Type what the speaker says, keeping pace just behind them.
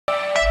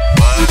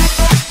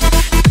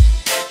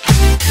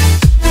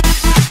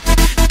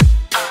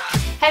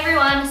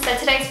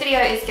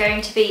video is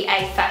going to be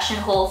a fashion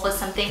haul for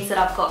some things that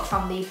I've got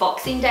from the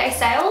Boxing Day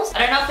sales. I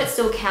don't know if it's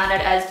still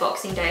counted as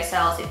Boxing Day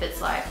sales if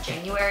it's like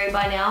January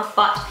by now,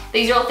 but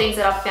these are all things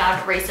that I've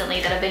found recently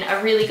that have been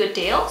a really good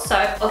deal. So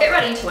I'll get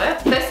right into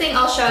it. First thing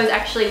I'll show is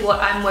actually what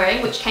I'm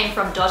wearing, which came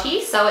from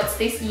Dotti. So it's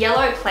this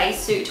yellow play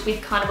suit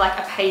with kind of like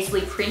a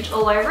paisley print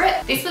all over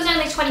it. This was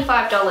only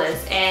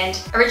 $25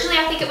 and originally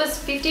I think it was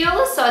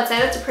 $50, so I'd say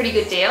that's a pretty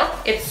good deal.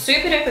 It's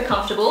super duper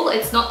comfortable.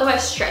 It's not the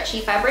most stretchy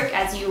fabric,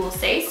 as you will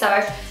see.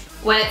 So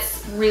when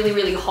it's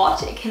really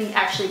hot, it can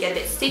actually get a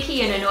bit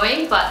sticky and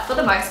annoying, but for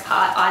the most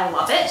part, I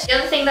love it. The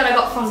other thing that I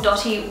got from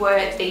Dotti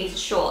were these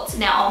shorts.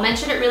 Now, I'll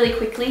mention it really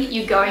quickly.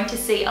 You're going to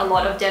see a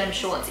lot of denim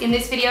shorts in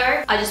this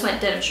video. I just went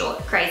denim short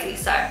crazy,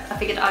 so I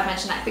figured I'd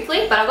mention that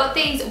quickly. But I got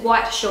these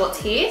white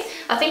shorts here.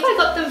 I think I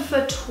got them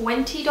for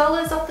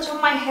 $20 off the top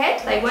of my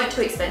head. They weren't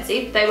too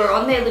expensive. They were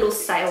on their little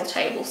sale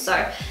table,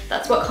 so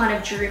that's what kind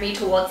of drew me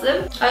towards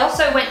them. I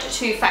also went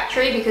to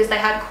Factorie because they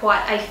had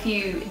quite a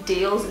few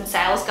deals and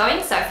sales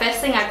going. So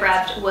first thing I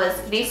grabbed was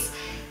this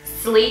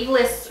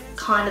sleeveless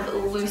kind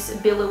of loose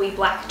billowy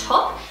black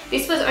top.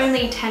 This was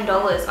only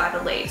 $10 I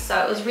believe,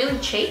 so it was really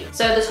cheap.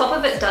 So the top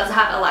of it does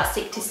have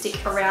elastic to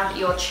stick around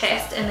your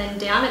chest, and then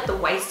down at the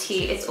waist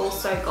here it's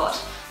also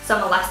got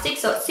some elastic,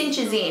 so it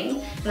cinches in,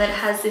 and then it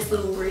has this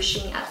little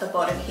ruching at the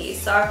bottom here.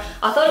 So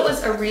I thought it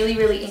was a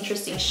really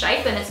interesting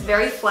shape, and it's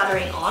very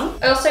flattering on.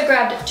 I also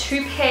grabbed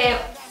two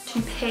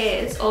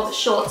pairs of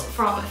shorts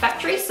from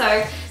Factorie.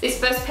 So this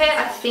first pair,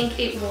 I think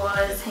it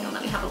was, hang on,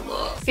 let me have a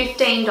look,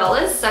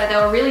 $15, so they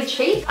were really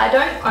cheap. I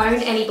don't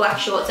own any black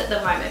shorts at the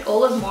moment.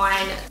 All of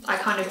mine I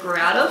kind of grew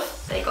out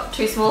of. They got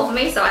too small for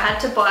me, so I had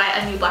to buy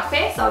a new black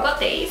pair, so I got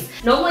these.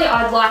 Normally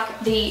I'd like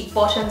the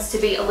bottoms to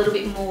be a little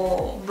bit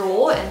more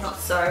raw and not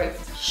so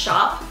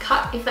sharp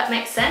cut, if that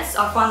makes sense.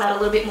 I find that a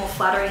little bit more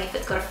flattering if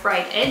it's got a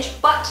frayed edge,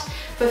 but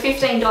for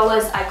 $15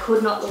 I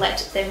could not let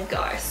them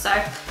go, so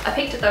I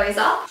picked those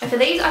up. And for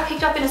these I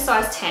picked up in a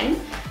size 10.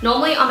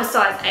 Normally I'm a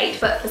size 8,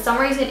 but for some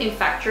reason in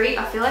Factorie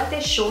I feel like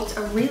their shorts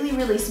are really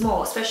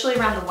small, especially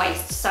around the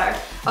waist, so I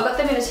got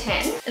them in a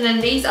 10. And then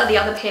these are the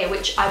other pair,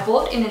 which I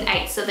bought in an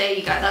 8, so there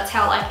you go. That's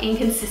how like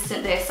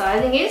inconsistent their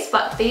sizing is.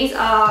 But these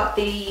are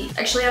the,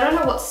 actually I don't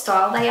know what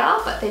style they are,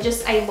 but they're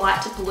just a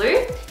light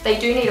blue. They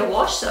do need a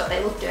wash, so if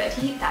they look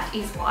dirty, that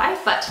is why,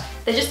 but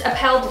they're just a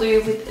pale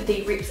blue with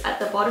the rips at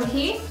the bottom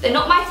here. They're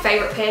not my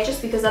favorite pair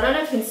just because I don't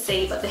know if you can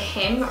see, but the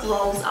hem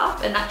rolls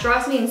up and that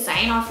drives me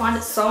insane. I find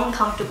it so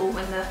uncomfortable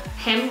when the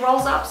hem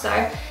rolls up,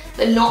 so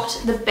they're not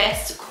the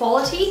best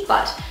quality,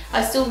 but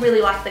I still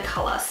really like the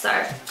color, so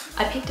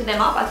I picked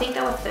them up. I think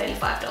they were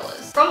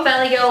 $35. From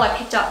Valley Girl, I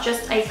picked up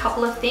just a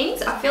couple of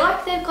things. I feel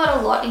like they've got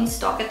a lot in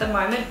stock at the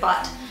moment,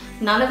 but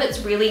none of it's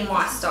really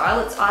my style.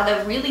 It's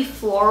either really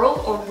floral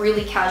or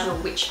really casual,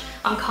 which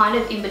I'm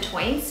kind of in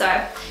between, so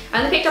I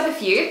only picked up a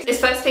few. This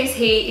first piece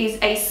here is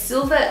a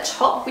silver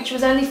top, which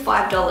was only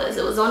 $5.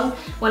 It was on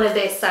one of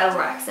their sale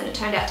racks and it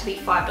turned out to be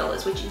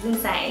 $5, which is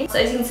insane. So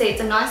as you can see,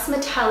 it's a nice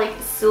metallic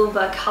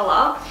silver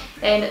color,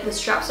 and the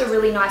straps are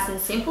really nice and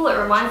simple. It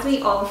reminds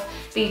me of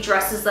the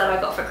dresses that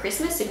I got for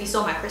Christmas. If you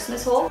saw my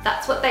Christmas haul,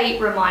 that's what they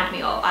remind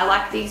me of. I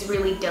like these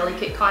really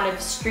delicate kind of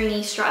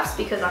stringy straps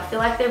because I feel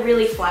like they're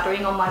really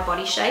flattering on my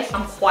body shape.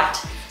 I'm quite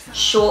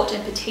short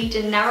and petite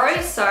and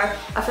narrow, so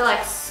I feel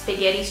like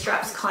spaghetti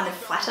straps kind of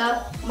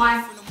flatter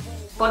my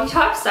body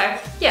type. So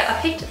yeah,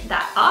 I picked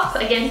that up,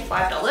 again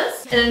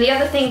 $5. And then the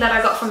other thing that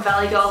I got from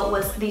Valley Girl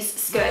was this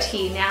skirt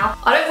here. Now,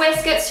 I don't wear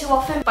skirts too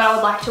often, but I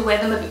would like to wear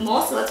them a bit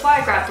more, so that's why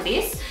I grabbed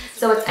this.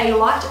 So it's a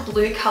light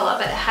blue color,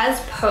 but it has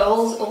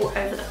pearls all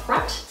over the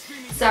front.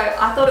 So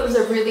I thought it was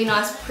a really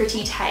nice,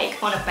 pretty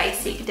take on a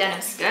basic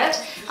denim skirt.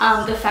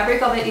 The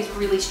fabric of it is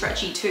really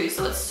stretchy too,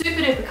 so it's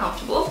super duper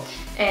comfortable,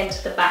 and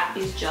the back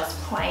is just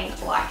plain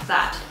like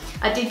that.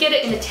 I did get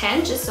it in a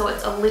 10 just so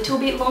it's a little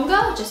bit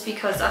longer, just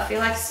because I feel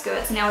like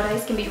skirts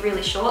nowadays can be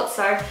really short,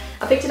 so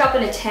I picked it up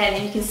in a 10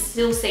 and you can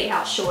still see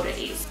how short it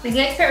is. These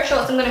next pair of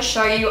shorts I'm going to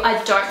show you,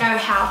 I don't know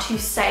how to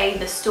say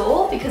the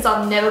store because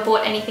I've never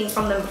bought anything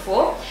from them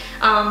before.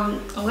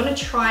 I'm going to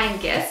try and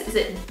guess, is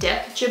it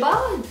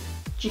Jacuba?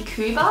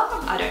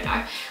 I don't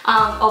know.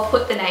 I'll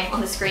put the name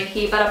on the screen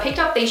here, but I picked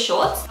up these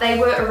shorts. They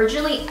were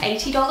originally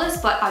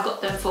 $80, but I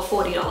got them for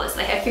 $40.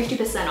 They had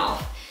 50%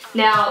 off.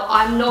 Now,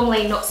 I'm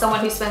normally not someone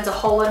who spends a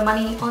whole lot of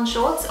money on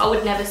shorts. I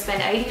would never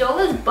spend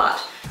 $80, but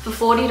for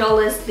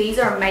 $40, these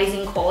are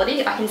amazing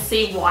quality. I can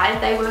see why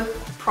they were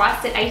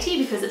priced at $80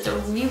 because it's a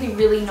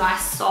really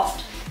nice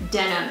soft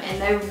denim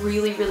and they're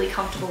really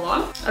comfortable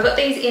on. I got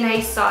these in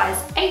a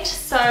size 8,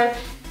 so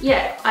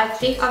yeah, I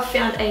think I've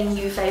found a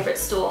new favorite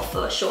store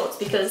for shorts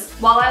because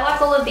while I like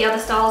all of the other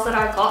styles that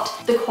I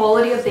got, the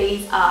quality of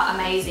these are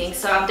amazing.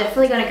 So I'm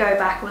definitely going to go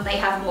back when they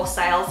have more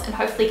sales and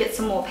hopefully get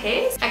some more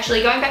pairs.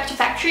 Actually, going back to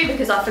Factorie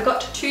because I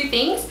forgot two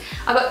things.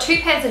 I got 2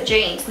 pairs of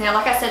jeans. Now,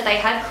 like I said, they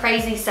had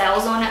crazy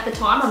sales on at the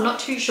time. I'm not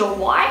too sure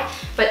why,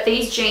 but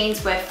these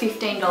jeans were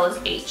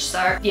 $15 each.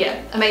 So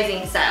yeah,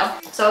 amazing sale.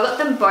 So I got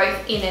them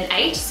both in an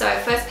 8. So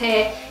first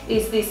pair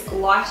is this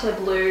lighter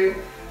blue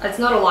it's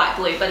not a light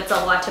blue, but it's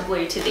a lighter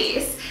blue to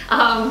this.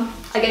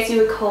 I guess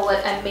you would call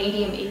it a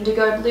medium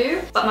indigo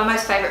blue, but my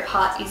most favorite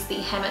part is the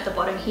hem at the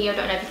bottom here. I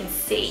don't know if you can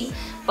see,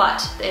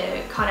 but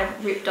they're kind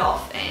of ripped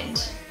off,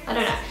 and I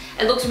don't know,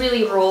 it looks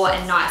really raw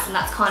and nice, and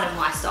that's kind of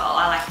my style.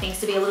 I like things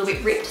to be a little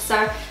bit ripped,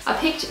 so I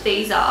picked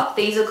these up.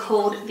 These are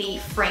called the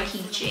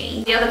Frankie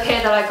Jean. The other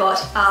pair that I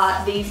got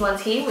are these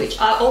ones here, which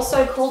are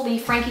also called the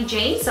Frankie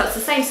Jean, so it's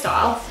the same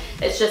style,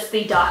 it's just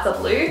the darker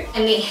blue,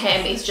 and the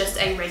hem is just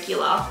a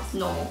regular,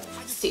 normal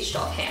stitched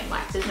off hem,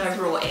 like there's no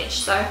raw edge.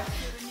 So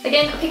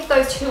again, I picked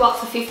those two up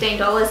for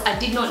 $15. I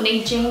did not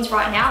need jeans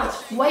right now,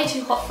 it's way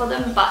too hot for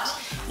them, but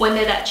when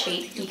they're that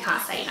cheap, you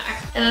can't say no.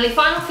 And then the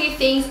final few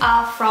things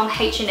are from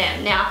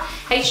H&M. Now,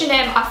 H&M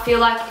I feel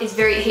like is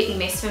very hit and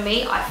miss for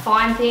me. I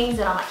find things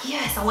and I'm like,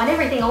 yes, I want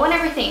everything, I want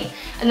everything.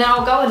 And then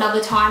I'll go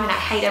another time and I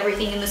hate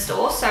everything in the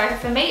store. So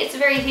for me, it's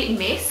very hit and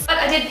miss. But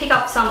I did pick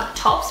up some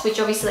tops, which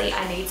obviously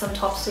I need some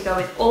tops to go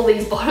with all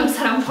these bottoms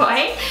that I'm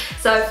buying.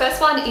 So first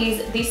one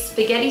is this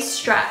spaghetti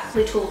strap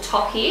little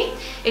top here.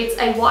 It's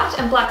a white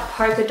and black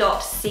polka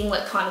dot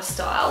singlet kind of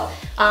style.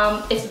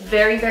 It's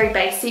very, very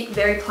basic,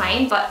 very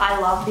plain, but I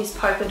love this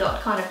polka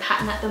dot kind of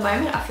pattern at the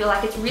moment. I feel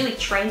like it's really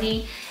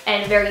trendy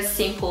and very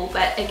simple,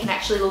 but it can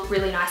actually look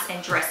really nice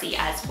and dressy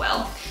as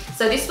well.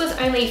 So this was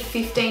only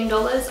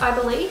 $15, I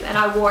believe, and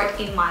I wore it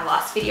in my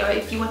last video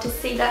if you want to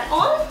see that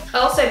on. I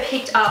also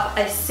picked up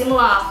a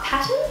similar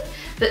pattern,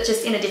 but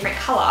just in a different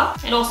color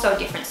and also a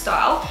different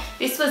style.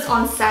 This was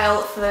on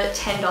sale for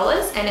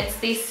 $10, and it's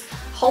this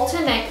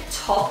halter neck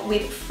top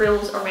with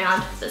frills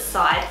around the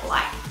side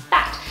like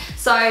that.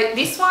 So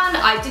this one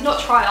I did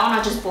not try on,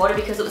 I just bought it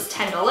because it was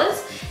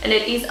 $10, and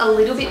it is a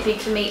little bit big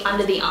for me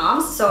under the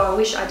arms, so I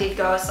wish I did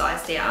go a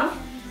size down.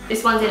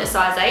 This one's in a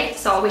size 8,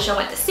 so I wish I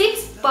went to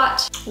 6,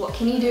 but what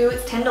can you do,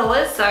 it's $10.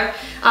 So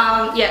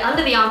yeah,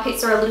 under the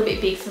armpits are a little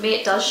bit big for me.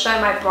 It does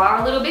show my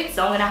bra a little bit,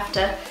 so I'm gonna have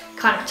to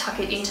kind of tuck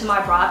it into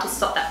my bra to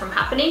stop that from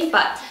happening,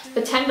 but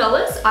for $10,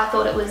 I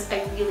thought it was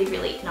a really,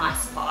 really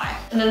nice buy.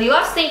 And then the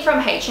last thing from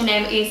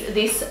H&M is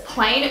this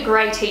plain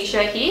grey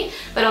t-shirt here,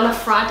 but on the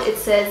front it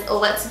says,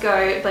 "Let's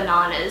go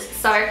bananas."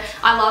 So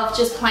I love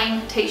just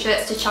plain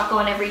t-shirts to chuck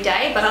on every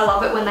day, but I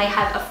love it when they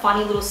have a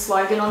funny little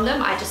slogan on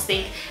them. I just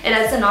think it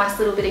adds a nice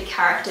little bit of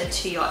character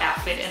to your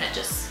outfit, and it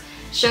just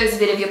shows a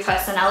bit of your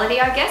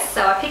personality, I guess.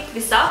 So I picked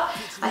this up.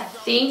 I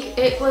think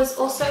it was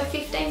also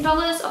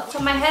 $15 off the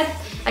top of my head.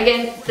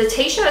 Again, the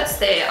t-shirts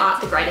there aren't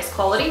the greatest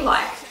quality,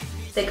 like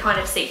they're kind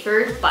of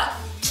see-through, but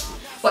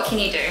what can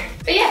you do?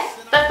 But yeah,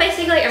 that's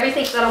basically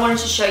everything that I wanted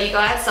to show you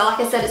guys. So like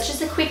I said, it's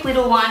just a quick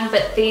little one,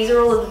 but these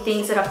are all of the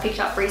things that I've picked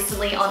up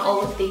recently on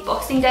all of the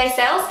Boxing Day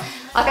sales.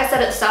 Like I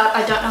said at the start,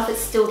 I don't know if it's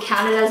still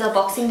counted as a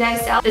Boxing Day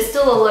sale. There's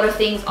still a lot of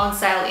things on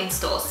sale in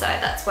store, so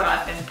that's what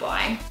I've been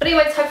buying. But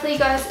anyways, hopefully you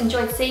guys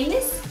enjoyed seeing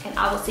this, and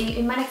I will see you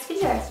in my next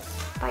video.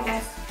 Bye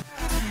guys.